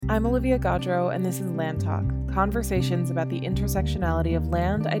I'm Olivia Gaudreau, and this is Land Talk, conversations about the intersectionality of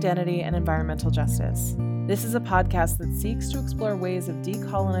land, identity, and environmental justice. This is a podcast that seeks to explore ways of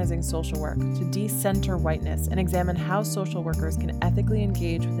decolonizing social work, to decenter whiteness, and examine how social workers can ethically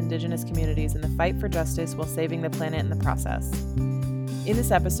engage with Indigenous communities in the fight for justice while saving the planet in the process. In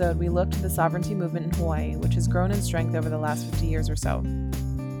this episode, we look to the sovereignty movement in Hawaii, which has grown in strength over the last 50 years or so.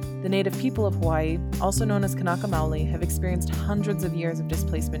 The native people of Hawaii, also known as Kanaka Maoli, have experienced hundreds of years of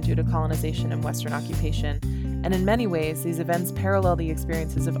displacement due to colonization and Western occupation, and in many ways, these events parallel the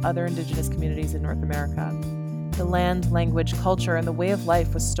experiences of other Indigenous communities in North America. The land, language, culture, and the way of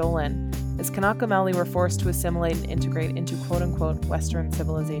life was stolen, as Kanaka Maoli were forced to assimilate and integrate into quote-unquote Western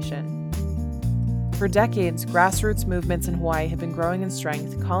civilization. For decades, grassroots movements in Hawaii have been growing in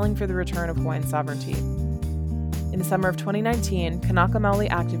strength, calling for the return of Hawaiian sovereignty. In the summer of 2019, Kanaka Maoli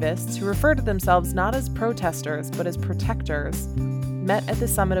activists, who refer to themselves not as protesters but as protectors, met at the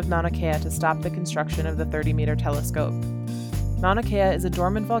summit of Mauna Kea to stop the construction of the 30-meter telescope. Mauna Kea is a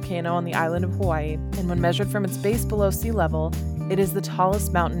dormant volcano on the island of Hawaii, and when measured from its base below sea level, it is the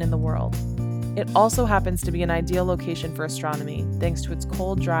tallest mountain in the world. It also happens to be an ideal location for astronomy, thanks to its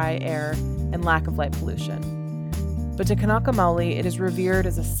cold, dry air and lack of light pollution. But to Kanaka Maoli, it is revered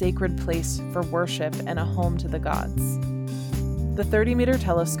as a sacred place for worship and a home to the gods. The 30-meter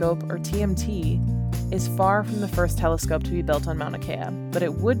telescope, or TMT, is far from the first telescope to be built on Mauna Kea, but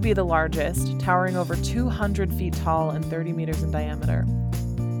it would be the largest, towering over 200 feet tall and 30 meters in diameter.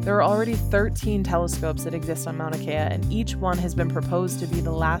 There are already 13 telescopes that exist on Mauna Kea, and each one has been proposed to be the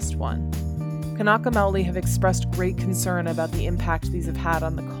last one. Kanaka Maoli have expressed great concern about the impact these have had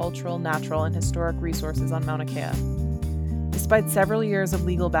on the cultural, natural, and historic resources on Mauna Kea. Despite several years of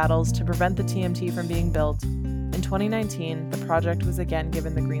legal battles to prevent the TMT from being built, in 2019, the project was again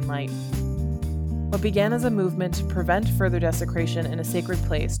given the green light. What began as a movement to prevent further desecration in a sacred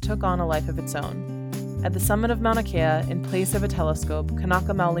place took on a life of its own. At the summit of Mauna Kea, in place of a telescope,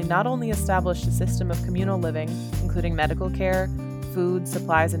 Kanaka Maoli not only established a system of communal living, including medical care, food,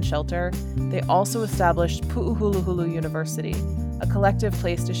 supplies, and shelter, they also established Pu'uhuluhulu University, a collective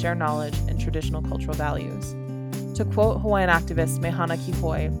place to share knowledge and traditional cultural values. To quote Hawaiian activist Mehana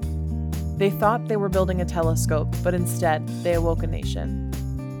Kihoi, they thought they were building a telescope, but instead, they awoke a nation.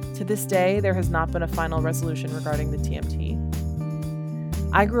 To this day, there has not been a final resolution regarding the TMT.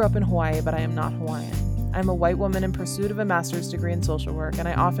 I grew up in Hawaii, but I am not Hawaiian. I'm a white woman in pursuit of a master's degree in social work, and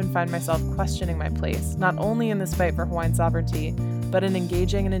I often find myself questioning my place, not only in this fight for Hawaiian sovereignty, but in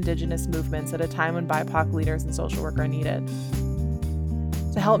engaging in Indigenous movements at a time when BIPOC leaders in social work are needed.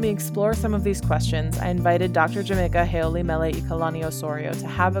 To help me explore some of these questions, I invited Dr. Jamaica Heolimeleikalani Osorio to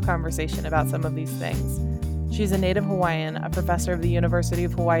have a conversation about some of these things. She's a native Hawaiian, a professor of the University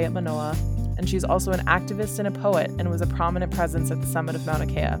of Hawaii at Manoa, and she's also an activist and a poet and was a prominent presence at the summit of Mauna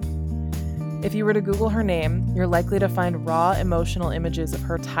Kea. If you were to Google her name, you're likely to find raw emotional images of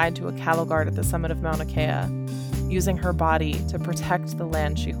her tied to a cattle guard at the summit of Mauna Kea, using her body to protect the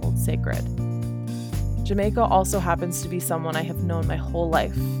land she holds sacred. Jamaica also happens to be someone I have known my whole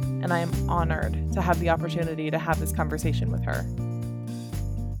life, and I am honored to have the opportunity to have this conversation with her.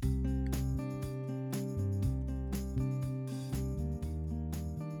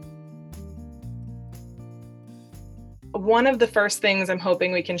 One of the first things I'm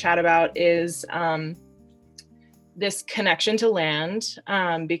hoping we can chat about is this connection to land,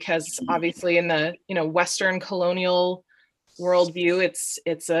 because obviously in the Western colonial worldview, it's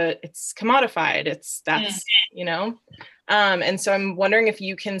commodified. And so I'm wondering if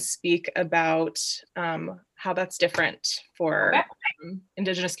you can speak about how that's different for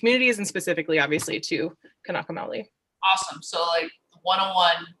Indigenous communities and specifically, obviously, to Kanaka Maoli. Awesome. So,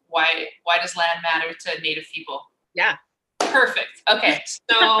 101, why does land matter to Native people? Yeah. Perfect. Okay.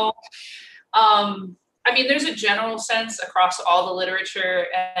 So, there's a general sense across all the literature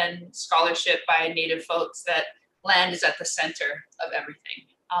and scholarship by Native folks that land is at the center of everything.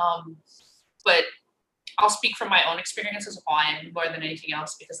 But I'll speak from my own experience as a Hawaiian more than anything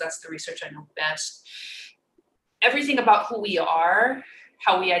else, because that's the research I know best. Everything about who we are,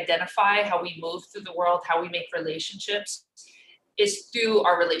 how we identify, how we move through the world, how we make relationships is through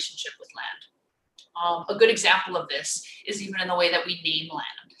our relationship with land. A good example of this is even in the way that we name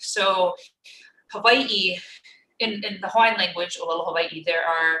land. So Hawaii, in the Hawaiian language, Olelo Hawaii, there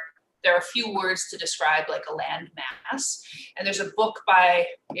are a few words to describe a land mass. And there's a book by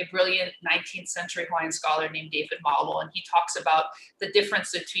a brilliant 19th century Hawaiian scholar named David Malo, and he talks about the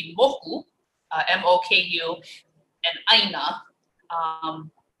difference between moku, M-O-K-U, and aina.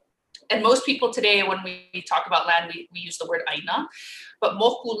 And most people today, when we talk about land, we use the word aina, but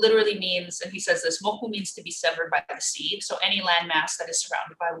moku literally means, and he says this, moku means to be severed by the sea. So any landmass that is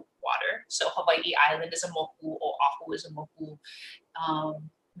surrounded by water. So Hawaii Island is a moku, Oahu is a moku,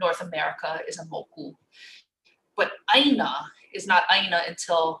 North America is a moku. But aina is not aina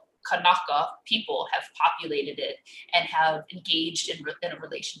until Kanaka people have populated it and have engaged in a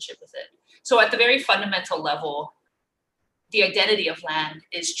relationship with it. So at the very fundamental level, the identity of land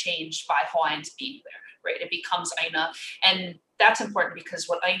is changed by Hawaiians being there, right? It becomes aina. And that's important because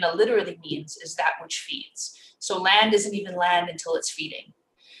what aina literally means is that which feeds. So land isn't even land until it's feeding.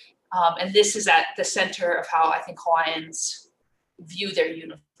 And this is at the center of how I think Hawaiians view their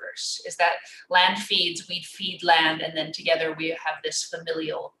universe, is that land feeds, we feed land, and then together we have this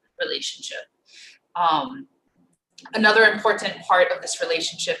familial relationship. Another important part of this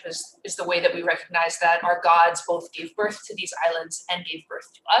relationship is the way that we recognize that our gods both gave birth to these islands and gave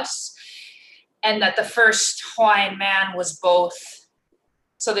birth to us. And that the first Hawaiian man was both.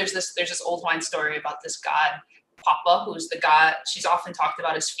 So there's this old Hawaiian story about this god, Papa, who's the god, she's often talked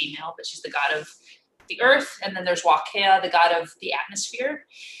about as female, but she's the god of the earth. And then there's Wakea, the god of the atmosphere.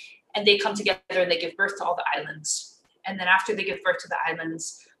 And they come together and they give birth to all the islands. And then after they give birth to the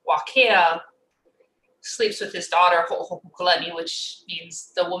islands, Wakea sleeps with his daughter, Ho'ohukulani, which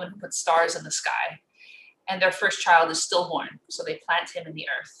means the woman who puts stars in the sky. And their first child is stillborn, so they plant him in the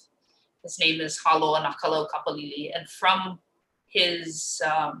earth. His name is Haloa Nakalo Kapalili. And from his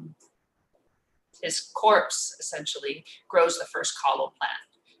corpse, essentially, grows the first kalo plant.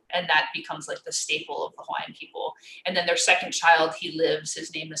 And that becomes like the staple of the Hawaiian people. And then their second child, he lives,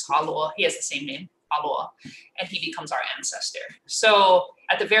 his name is Haloa. He has the same name, Haloa, and he becomes our ancestor. So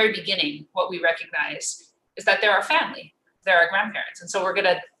at the very beginning, what we recognize is that they're our family, they're our grandparents. And so we're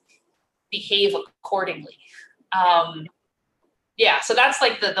gonna behave accordingly. So that's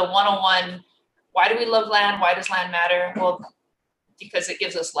like the 101, why do we love land? Why does land matter? Well, because it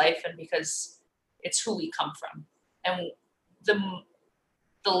gives us life and because it's who we come from. And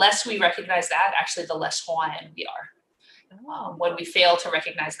the less we recognize that, actually, the less Hawaiian we are. When we fail to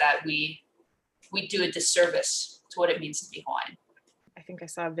recognize that, we do a disservice to what it means to be Hawaiian. I think I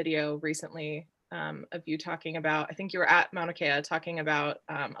saw a video recently of you talking about, I think you were at Mauna Kea talking about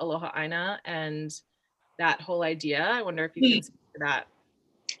Aloha Aina and that whole idea. I wonder if you can speak to that.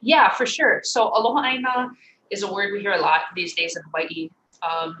 Yeah, for sure. So Aloha Aina is a word we hear a lot these days in Hawaii.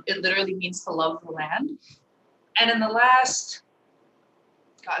 It literally means to love the land. And in the last,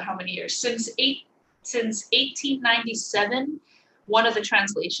 God, how many years? Since 1897, one of the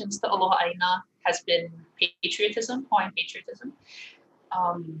translations to Aloha Aina has been patriotism, Hawaiian patriotism,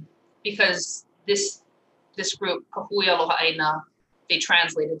 because this group, Kahui Aloha Aina, they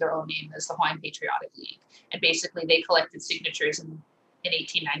translated their own name as the Hawaiian Patriotic League, and basically they collected signatures in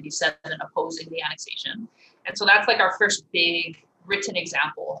 1897 opposing the annexation, and so that's like our first big written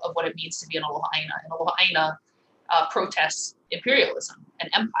example of what it means to be an Aloha Aina. And Aloha Aina protests imperialism and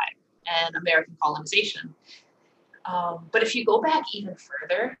empire and American colonization. But if you go back even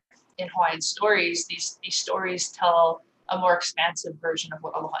further in Hawaiian stories, these stories tell a more expansive version of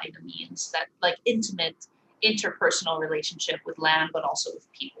what Aloha Aina means, that like intimate interpersonal relationship with land, but also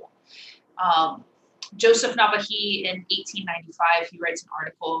with people. Joseph Nawahi in 1895, he writes an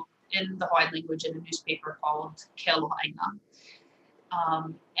article in the Hawaiian language in a newspaper called Ke Aloha Aina.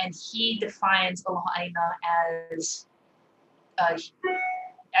 And he defines Aloha Aina as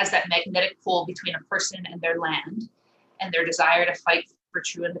that magnetic pull between a person and their land and their desire to fight for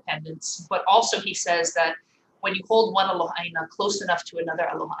true independence. But also he says that when you hold one Aloha Aina close enough to another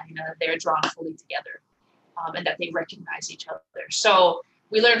Aloha Aina, they're drawn fully together, and that they recognize each other. So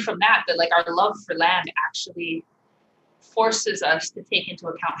we learn from that like our love for land actually forces us to take into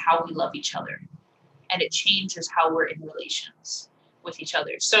account how we love each other. And it changes how we're in relations with each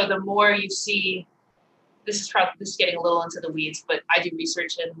other. So the more you see, this is getting a little into the weeds, but I do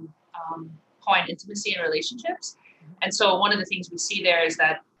research in Hawaiian intimacy and relationships. And so one of the things we see there is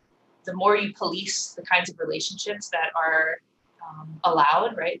that the more you police the kinds of relationships that are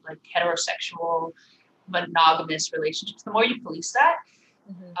allowed, right? Like heterosexual, monogamous relationships, the more you police that,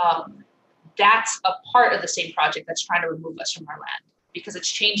 that's a part of the same project that's trying to remove us from our land, because it's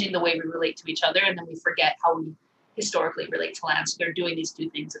changing the way we relate to each other, and then we forget how we historically relate to land. So they're doing these two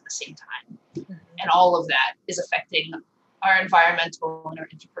things at the same time. And all of that is affecting our environmental and our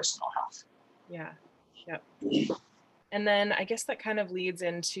interpersonal health. Yeah. Yep. And then I guess that kind of leads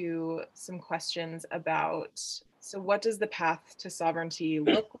into some questions about, so what does the path to sovereignty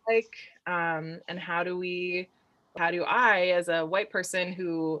look like? And how do I, as a white person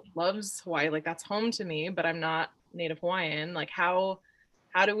who loves Hawaii, like that's home to me, but I'm not Native Hawaiian, like how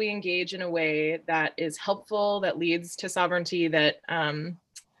How do we engage in a way that is helpful, that leads to sovereignty, that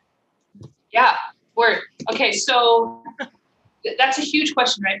Yeah, word. Okay, so that's a huge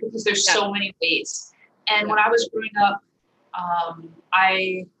question, right? Because there's so many ways. And when I was growing up,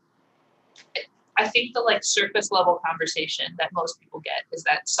 I think the like surface level conversation that most people get is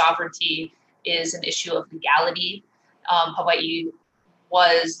that sovereignty is an issue of legality. Hawaii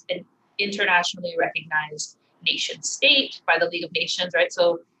was an internationally recognized nation state by the League of Nations, right?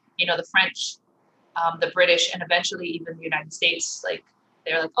 So, you know, the French, the British, and eventually even the United States, like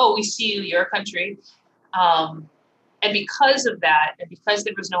they're like, oh, we see you, you're a country. And because of that, and because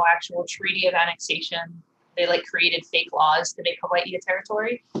there was no actual treaty of annexation, they like created fake laws to make Hawaii a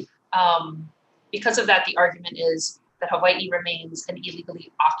territory. Because of that, the argument is that Hawaii remains an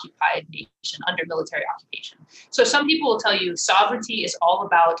illegally occupied nation under military occupation. So some people will tell you sovereignty is all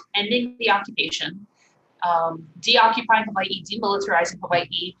about ending the occupation, deoccupying Hawaii, demilitarizing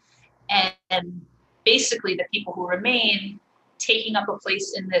Hawaii, and basically the people who remain taking up a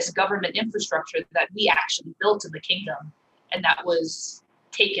place in this government infrastructure that we actually built in the kingdom and that was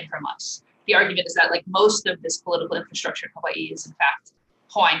taken from us. The argument is that like most of this political infrastructure in Hawaii is in fact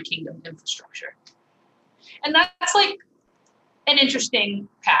Hawaiian kingdom infrastructure. And that's like an interesting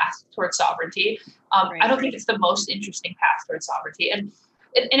path towards sovereignty. I don't think it's the most interesting path towards sovereignty. And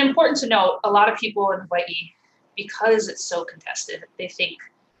important to note, a lot of people in Hawaii, because it's so contested, they think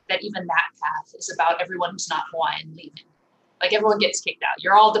that even that path is about everyone who's not Hawaiian leaving. Like everyone gets kicked out.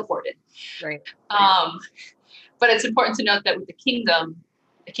 You're all deported. Right. But it's important to note that with the kingdom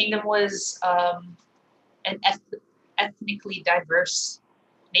was an ethnically diverse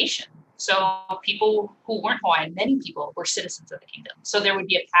nation. So people who weren't Hawaiian, many people were citizens of the kingdom. So there would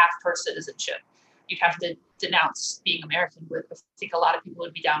be a path towards citizenship. You'd have to denounce being American, but I think a lot of people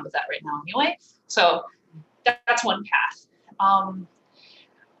would be down with that right now anyway. So that's one path.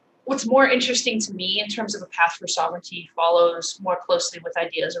 What's more interesting to me in terms of a path for sovereignty follows more closely with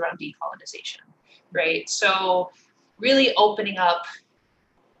ideas around decolonization, right? So really opening up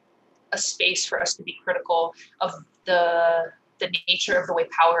a space for us to be critical of the nature of the way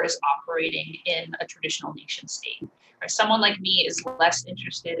power is operating in a traditional nation state. Right? Someone like me is less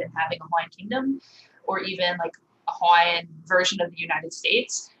interested in having a Hawaiian kingdom or even like a Hawaiian version of the United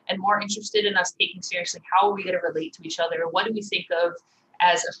States, and more interested in us taking seriously how are we going to relate to each other? What do we think of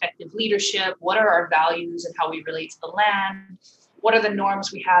as effective leadership? What are our values and how we relate to the land? What are the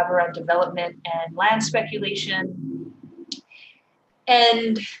norms we have around development and land speculation?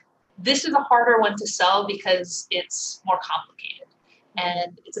 And this is a harder one to sell because it's more complicated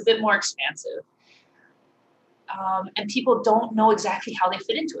and it's a bit more expansive. And people don't know exactly how they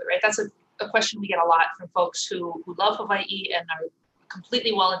fit into it, right? That's a question we get a lot from folks who love Hawaii and are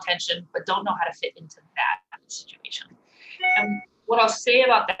completely well-intentioned, but don't know how to fit into that situation. And what I'll say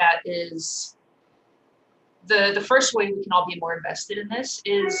about that is the first way we can all be more invested in this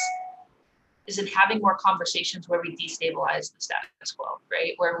is in having more conversations where we destabilize the status quo,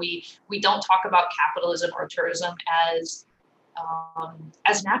 right? Where we don't talk about capitalism or tourism as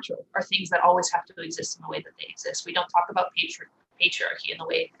natural or things that always have to exist in the way that they exist. We don't talk about patriarchy in the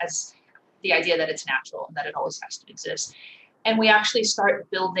way as the idea that it's natural and that it always has to exist. And we actually start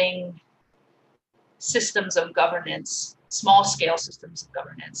building systems of governance, small scale systems of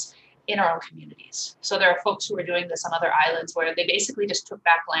governance in our own communities. So there are folks who are doing this on other islands where they basically just took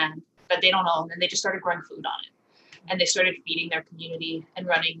back land that they don't own and they just started growing food on it. And they started feeding their community and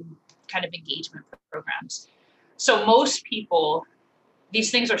running kind of engagement programs. So most people,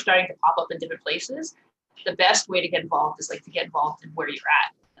 these things are starting to pop up in different places. The best way to get involved is like to get involved in where you're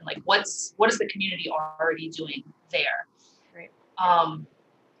at and like what is the community already doing there. Right.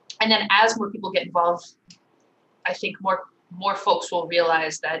 And then as more people get involved, I think more folks will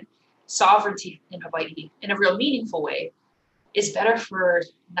realize that sovereignty in Hawaii in a real meaningful way is better for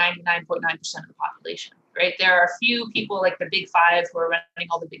 99.9% of the population, right? There are a few people like the big five who are running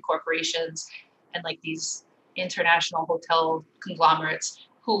all the big corporations and like these international hotel conglomerates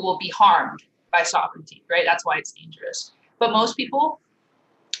who will be harmed by sovereignty, right? That's why it's dangerous. But most people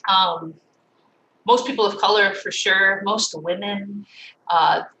of color for sure, most women,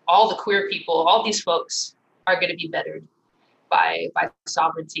 all the queer people, all these folks are going to be bettered by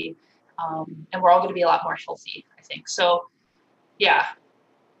sovereignty. And we're all going to be a lot more healthy, I think. So yeah,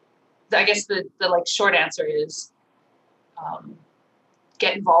 I guess the like short answer is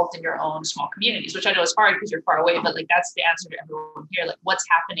get involved in your own small communities, which I know is hard because you're far away, but like that's the answer to everyone here. Like what's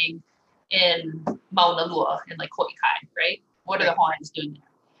happening in Mauna Lua and like Ho'ikai, right? What are the Hawaiians doing there?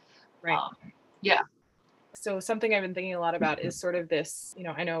 Right. Yeah. So something I've been thinking a lot about is sort of this,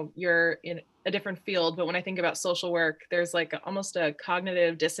 I know you're in a different field, but when I think about social work, there's like almost a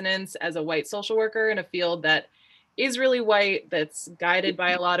cognitive dissonance as a white social worker in a field that is really white, that's guided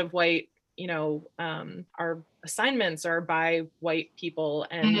by a lot of white, our assignments are by white people.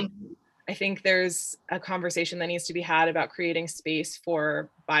 And I think there's a conversation that needs to be had about creating space for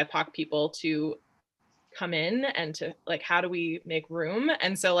BIPOC people to come in and to like, how do we make room?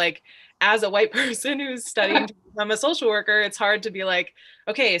 And so like, as a white person who's studying to become a social worker, it's hard to be like,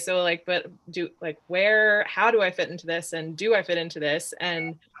 okay, so like, but how do I fit into this? And do I fit into this?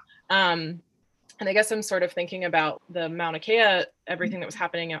 And I guess I'm sort of thinking about the Mauna Kea, everything that was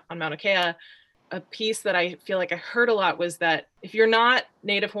happening on Mauna Kea. A piece that I feel like I heard a lot was that if you're not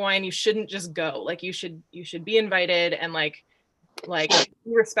Native Hawaiian, you shouldn't just go. Like you should be invited and like be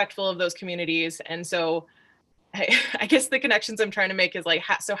respectful of those communities. And so I guess the connections I'm trying to make is like,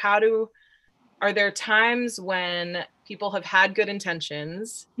 are there times when people have had good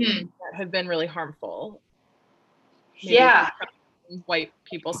intentions that have been really harmful? Maybe yeah. White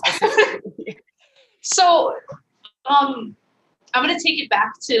people specifically. So, I'm going to take it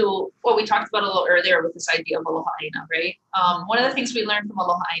back to what we talked about a little earlier with this idea of aloha aina, right? One of the things we learned from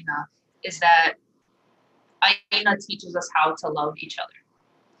aloha aina is that aina teaches us how to love each other,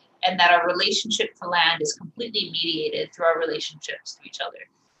 and that our relationship to land is completely mediated through our relationships to each other.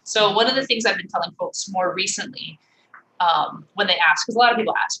 So one of the things I've been telling folks more recently, when they ask, because a lot of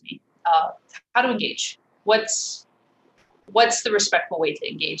people ask me, how to engage? What's the respectful way to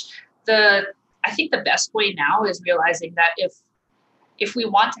engage? I think the best way now is realizing that if we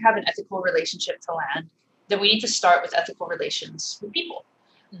want to have an ethical relationship to land, then we need to start with ethical relations with people.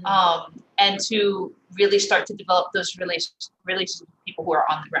 And to really start to develop those relations with people who are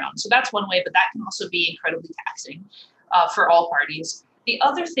on the ground. So that's one way, but that can also be incredibly taxing for all parties. The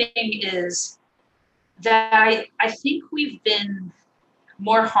other thing is that I think we've been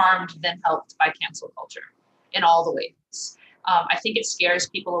more harmed than helped by cancel culture in all the ways. I think it scares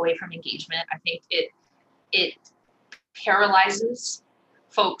people away from engagement. I think it paralyzes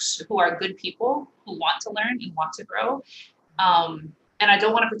folks who are good people, who want to learn and want to grow. And I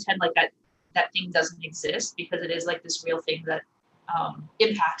don't want to pretend like that thing doesn't exist, because it is like this real thing that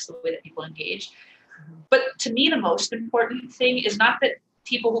impacts the way that people engage. But to me, the most important thing is not that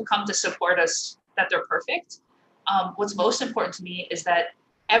people who come to support us, that they're perfect. What's most important to me is that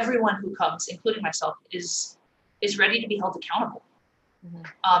everyone who comes, including myself, is ready to be held accountable.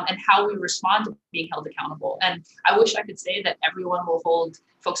 And how we respond to being held accountable. And I wish I could say that everyone will hold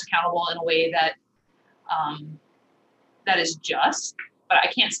folks accountable in a way that that is just, but I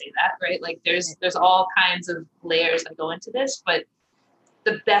can't say that, right? Like there's all kinds of layers that go into this, but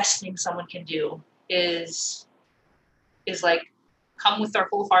the best thing someone can do is like come with their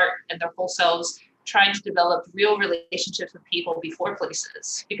whole heart and their whole selves, trying to develop real relationships with people before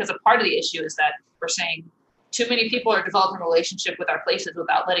places. Because a part of the issue is that we're saying too many people are developing a relationship with our places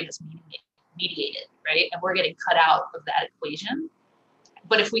without letting us mediate it, right? And we're getting cut out of that equation.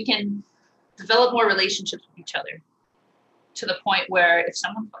 But if we can develop more relationships with each other, to the point where if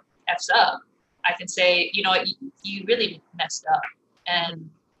someone F's up, I can say, you know what, you really messed up. And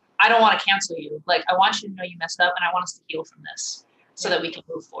I don't want to cancel you. Like, I want you to know you messed up, and I want us to heal from this so that we can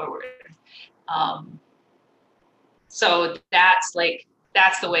move forward. So that's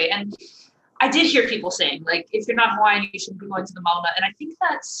the way. And I did hear people saying, like, if you're not Hawaiian, you shouldn't be going to the Mauna. And I think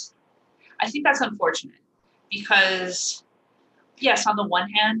that's unfortunate, because yes, on the one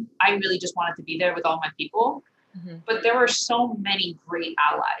hand, I really just wanted to be there with all my people. But there were so many great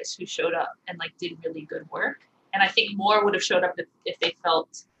allies who showed up and like did really good work. And I think more would have showed up if they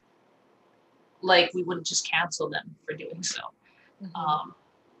felt like we wouldn't just cancel them for doing so.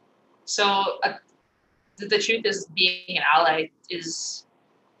 The truth is, being an ally is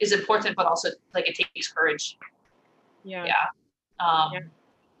important, but also like it takes courage. In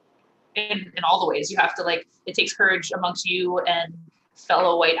all the ways you have to, like, it takes courage amongst you and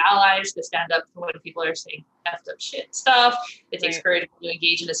fellow white allies to stand up for when people are saying effed up shit stuff. It takes courage to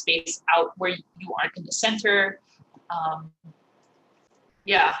engage in a space out where you aren't in the center. I'm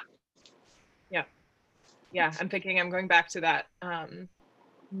thinking, I'm going back to that,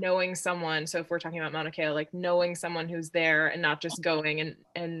 knowing someone. So if we're talking about Mauna Kea, like knowing someone who's there and not just going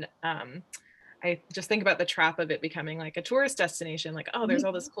and I just think about the trap of it becoming like a tourist destination, like, oh, there's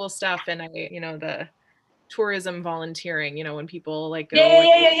all this cool stuff. And the tourism volunteering, when people like go.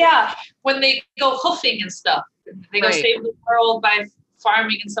 When they go hoofing and stuff, they go save the world by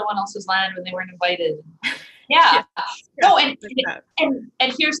farming in someone else's land when they weren't invited. No, and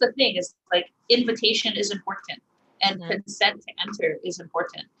here's the thing: is like invitation is important, and consent to enter is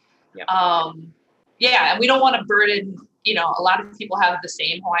important. Yeah, and we don't want to burden, a lot of people have the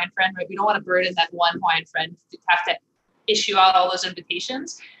same Hawaiian friend, right? We don't want to burden that one Hawaiian friend to have to issue out all those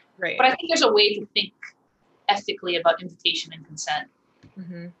invitations. Right. But I think there's a way to think ethically about invitation and consent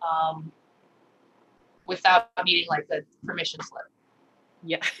without needing like a permission slip.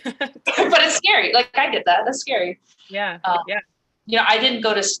 Yeah. But it's scary. Like I did that. That's scary. Yeah. I didn't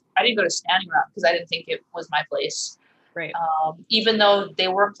go to Standing Rock because I didn't think it was my place. Right. Even though they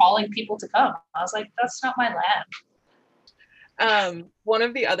were calling people to come, I was like, that's not my land. One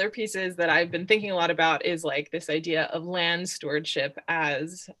of the other pieces that I've been thinking a lot about is like this idea of land stewardship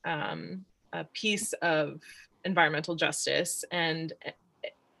as a piece of environmental justice, and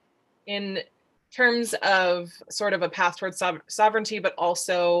in terms of sort of a path towards sovereignty, but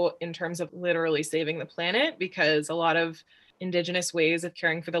also in terms of literally saving the planet, because a lot of indigenous ways of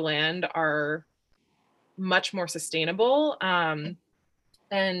caring for the land are much more sustainable.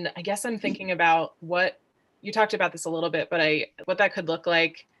 And I guess I'm thinking about what you talked about this a little bit, but what that could look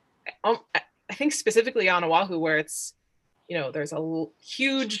like. I think specifically on Oahu, where it's, there's a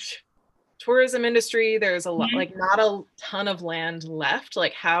huge tourism industry. There's a lot, like not a ton of land left.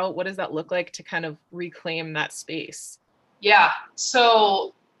 Like what does that look like to kind of reclaim that space? Yeah.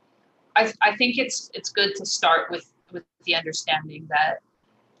 So I think it's good to start with the understanding that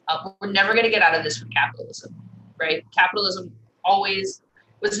we're never going to get out of this with capitalism, right? Capitalism always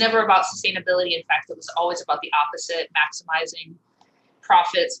was never about sustainability. In fact, it was always about the opposite, maximizing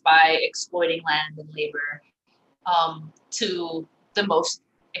profits by exploiting land and labor to the most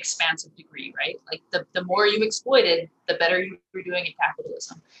expansive degree, right? Like the more you exploited, the better you were doing in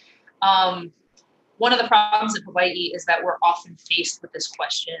capitalism. One of the problems in Hawaii is that we're often faced with this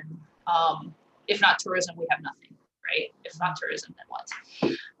question, if not tourism, we have nothing, right? If not tourism, then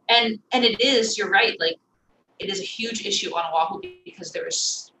what? And it is, you're right, like it is a huge issue on Oahu because there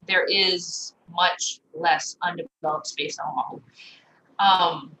is much less undeveloped space on Oahu.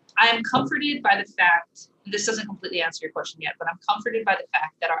 I am comforted by the fact, this doesn't completely answer your question yet, but I'm comforted by the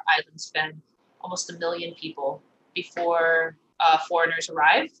fact that our islands fed almost 1 million people before foreigners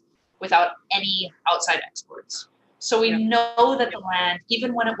arrived without any outside exports. So we know that the land,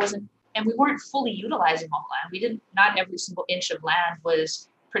 even when it wasn't, and we weren't fully utilizing all the land, not every single inch of land was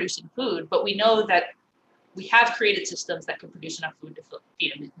producing food, but we know that we have created systems that can produce enough food to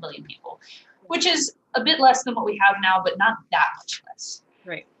feed 1 million people, which is a bit less than what we have now, but not that much less.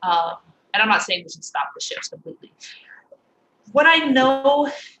 Right. And I'm not saying we should stop the ships completely. What I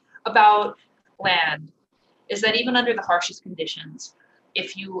know about land is that even under the harshest conditions,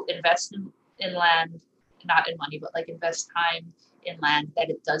 if you invest in land, not in money, but like invest time in land, that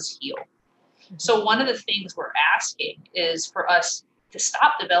it does heal. Mm-hmm. So one of the things we're asking is for us to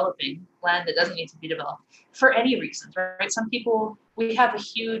stop developing land that doesn't need to be developed for any reasons, right? Some people, we have a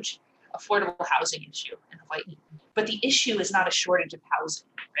huge affordable housing issue in Hawaii, but the issue is not a shortage of housing,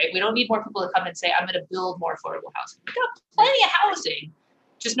 right? We don't need more people to come and say, I'm going to build more affordable housing. We've got plenty of housing,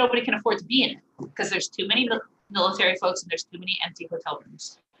 just nobody can afford to be in it because there's too many military folks and there's too many empty hotel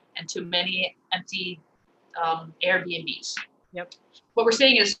rooms and too many empty Airbnbs. Yep. What we're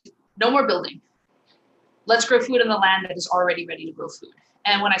saying is no more building. Let's grow food on the land that is already ready to grow food.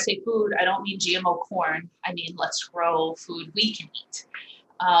 And when I say food, I don't mean GMO corn. I mean, let's grow food we can eat.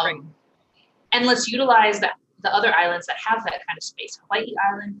 Right. And let's utilize the other islands that have that kind of space. Hawaii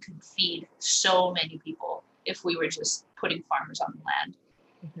Island could feed so many people if we were just putting farmers on the land.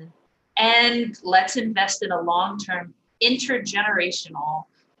 Mm-hmm. And let's invest in a long-term intergenerational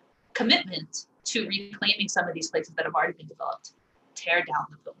commitment to reclaiming some of these places that have already been developed. Tear down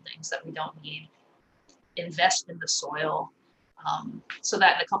the buildings that we don't need. Invest in the soil so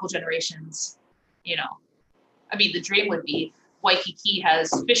that in a couple generations, the dream would be Waikiki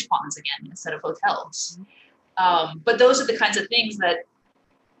has fish ponds again instead of hotels. But those are the kinds of things that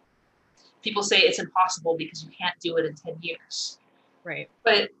people say it's impossible because you can't do it in 10 years. Right.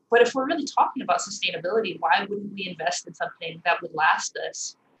 But if we're really talking about sustainability, why wouldn't we invest in something that would last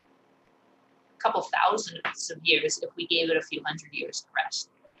us a couple thousands of years if we gave it a few hundred years to rest?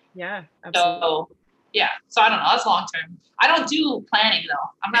 Yeah, absolutely. So I don't know, that's long term. I don't do planning though.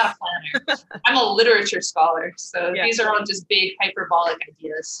 I'm not a planner. I'm a literature scholar. So these are all just big hyperbolic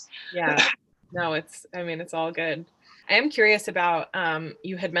ideas. Yeah. No, it's all good. I am curious about,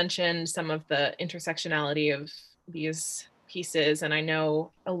 you had mentioned some of the intersectionality of these pieces. And I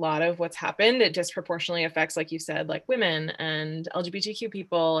know a lot of what's happened, it disproportionately affects, like you said, like women and LGBTQ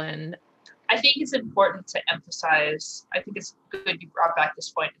people. And I think it's important to emphasize, I think it's good you brought back this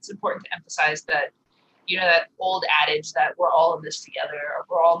point. It's important to emphasize that, that old adage that we're all in this together, or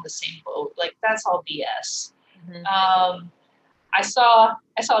we're all in the same boat, like that's all BS. Mm-hmm. I saw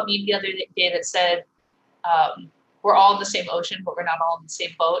a meme the other day that said, we're all in the same ocean, but we're not all in the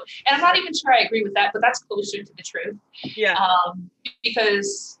same boat. And I'm not even sure I agree with that, but that's closer to the truth. Yeah.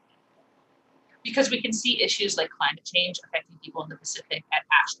 Because we can see issues like climate change affecting people in the Pacific at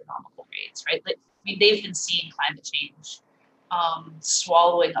astronomical rates, right? Like, I mean, they've been seeing climate change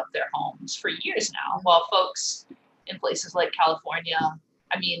swallowing up their homes for years now, while folks in places like California,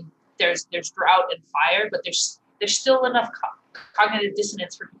 I mean, there's drought and fire, but there's still enough cognitive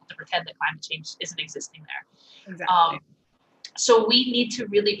dissonance for people to pretend that climate change isn't existing there. Exactly. So we need to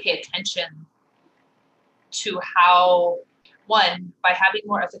really pay attention to how, one, by having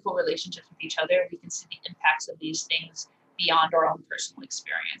more ethical relationships with each other, we can see the impacts of these things beyond our own personal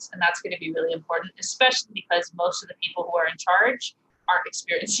experience. And that's going to be really important, especially because most of the people who are in charge aren't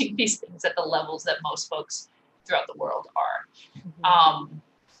experiencing these things at the levels that most folks throughout the world are. Mm-hmm.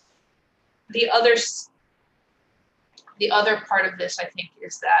 The other part of this, I think,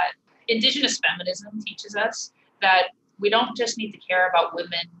 is that indigenous feminism teaches us that we don't just need to care about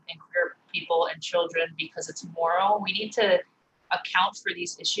women and queer people and children because it's moral. We need to account for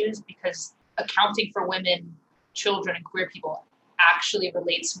these issues because accounting for women, children, and queer people actually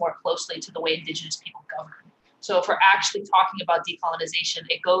relates more closely to the way indigenous people govern. So if we're actually talking about decolonization,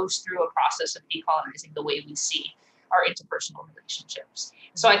 it goes through a process of decolonizing the way we see our interpersonal relationships.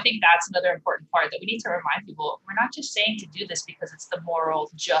 So I think that's another important part that we need to remind people. We're not just saying to do this because it's the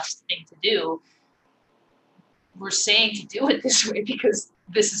moral, just thing to do. We're saying to do it this way because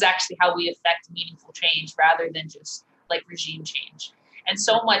this is actually how we affect meaningful change rather than just like regime change. And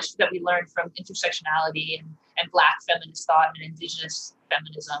so much that we learned from intersectionality and Black feminist thought and indigenous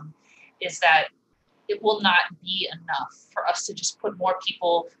feminism is that it will not be enough for us to just put more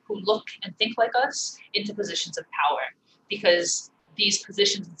people who look and think like us into positions of power, because these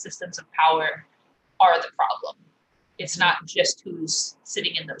positions and systems of power are the problem. It's not just who's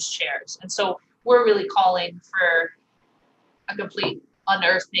sitting in those chairs. And so we're really calling for a complete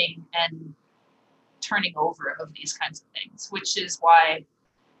unearthing and turning over of these kinds of things, which is why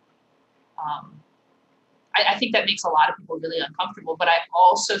I think that makes a lot of people really uncomfortable. But I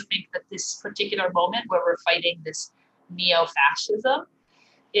also think that this particular moment where we're fighting this neo-fascism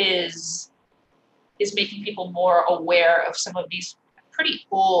is making people more aware of some of these pretty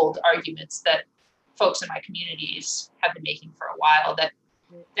old arguments that folks in my communities have been making for a while, that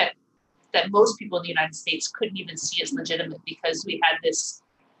most people in the United States couldn't even see as legitimate, because we had this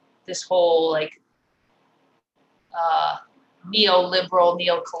whole like neoliberal,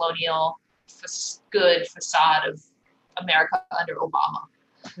 neo-colonial good facade of America under Obama.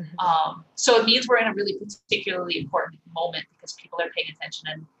 So it means we're in a really particularly important moment because people are paying attention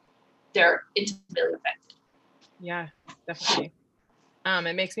and they're intimately affected. Yeah, definitely.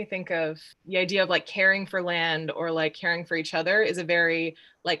 It makes me think of the idea of like caring for land or like caring for each other is a very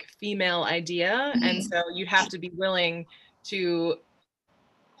like female idea. Mm-hmm. And so you have to be willing to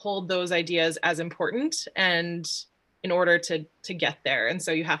hold those ideas as important and in order to get there. And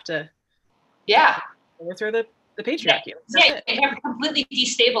so you have to overthrow the patriarchy. Yeah, you have to completely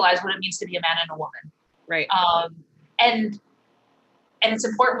destabilize what it means to be a man and a woman. Right. And it's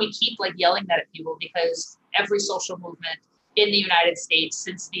important we keep like yelling that at people, because every social movement in the United States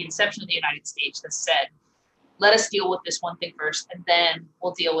since the inception of the United States has said, let us deal with this one thing first, and then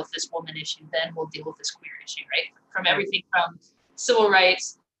we'll deal with this woman issue, then we'll deal with this queer issue, right? From everything from civil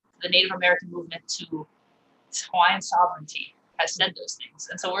rights, the Native American movement, to Hawaiian sovereignty has said those things.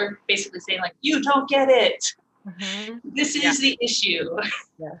 And so we're basically saying like, you don't get it. Mm-hmm. This is the issue.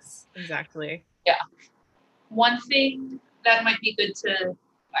 Yes, exactly. Yeah. One thing that might be good to,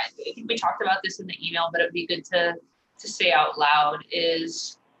 I think we talked about this in the email, but it'd be good to say out loud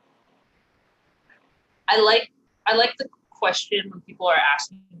is, I like the question when people are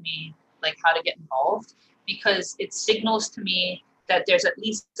asking me like how to get involved, because it signals to me that there's at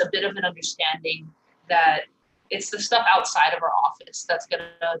least a bit of an understanding that it's the stuff outside of our office that's going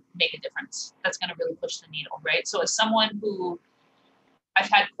to make a difference, that's going to really push the needle, right? So as someone who, I've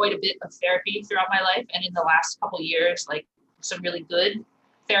had quite a bit of therapy throughout my life, and in the last couple of years, like some really good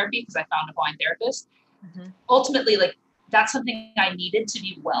therapy, because I found a Hawaiian therapist. Mm-hmm. Ultimately, like that's something I needed to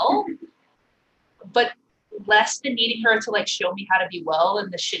be well, but less than needing her to like show me how to be well in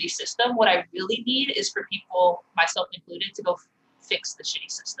the shitty system. What I really need is for people, myself included, to go fix the shitty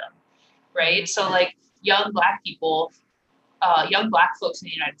system, right? Mm-hmm. So like young Black people, young Black folks in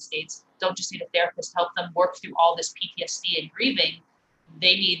the United States don't just need a therapist to help them work through all this PTSD and grieving.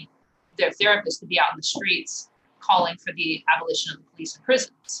 They need their therapist to be out in the streets calling for the abolition of the police and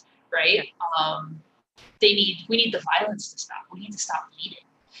prisons, right? We need the violence to stop. We need to stop bleeding.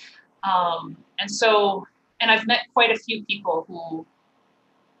 And I've met quite a few people who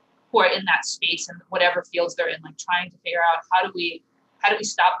who are in that space and whatever fields they're in, like trying to figure out how do we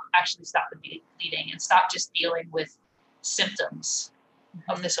stop the bleeding and stop just dealing with symptoms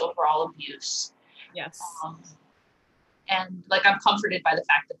of this overall abuse. Yes. And like, I'm comforted by the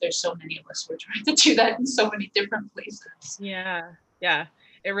fact that there's so many of us who are trying to do that in so many different places. Yeah.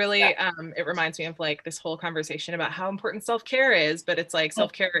 It really, it reminds me of like this whole conversation about how important self-care is, but it's like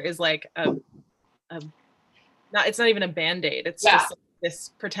self-care is like it's not even a Band-Aid. It's just like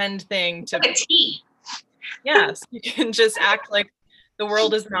this pretend thing to, like a tea. Yes, you can just act like the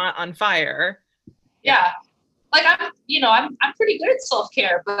world is not on fire. Yeah. Like I'm pretty good at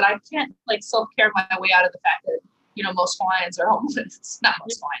self-care, but I can't like self-care my way out of the fact that, most Hawaiians are homeless. Not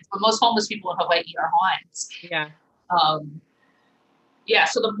most Hawaiians, but most homeless people in Hawaii are Hawaiians. Yeah.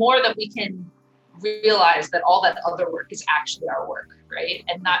 So the more that we can realize that all that other work is actually our work, right?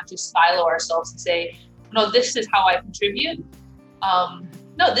 And not just silo ourselves and say, no, this is how I contribute.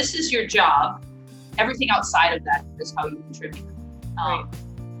 No, this is your job. Everything outside of that is how you contribute. Right.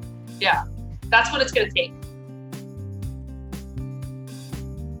 Yeah, that's what it's going to take.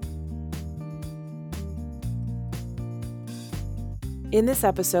 In this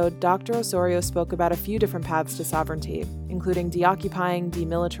episode, Dr. Osorio spoke about a few different paths to sovereignty, including deoccupying,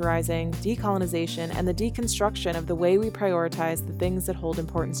 demilitarizing, decolonization, and the deconstruction of the way we prioritize the things that hold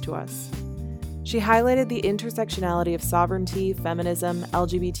importance to us. She highlighted the intersectionality of sovereignty, feminism,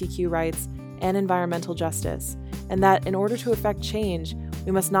 LGBTQ rights, and environmental justice, and that in order to effect change,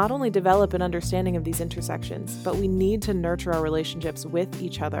 we must not only develop an understanding of these intersections, but we need to nurture our relationships with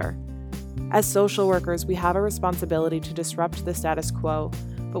each other. As social workers, we have a responsibility to disrupt the status quo,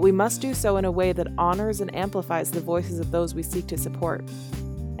 but we must do so in a way that honors and amplifies the voices of those we seek to support.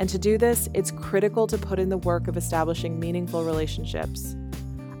 And to do this, it's critical to put in the work of establishing meaningful relationships.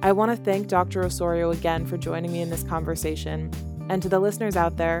 I want to thank Dr. Osorio again for joining me in this conversation, and to the listeners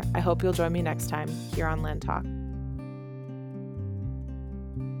out there, I hope you'll join me next time here on Land Talk.